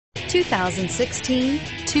2016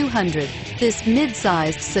 200. This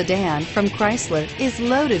mid-sized sedan from Chrysler is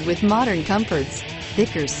loaded with modern comforts.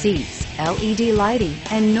 Thicker seats, LED lighting,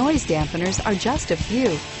 and noise dampeners are just a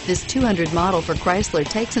few. This 200 model for Chrysler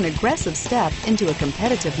takes an aggressive step into a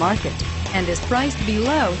competitive market and is priced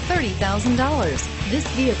below $30,000. This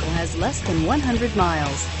vehicle has less than 100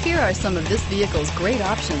 miles. Here are some of this vehicle's great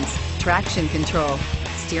options: traction control,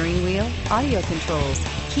 steering wheel audio controls,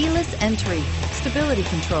 keyless entry, stability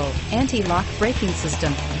control, anti-lock braking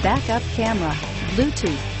system, backup camera,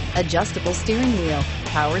 Bluetooth, adjustable steering wheel,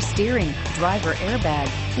 power steering, driver airbag.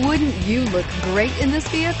 Wouldn't you look great in this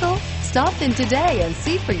vehicle? Stop in today and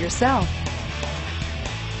see for yourself.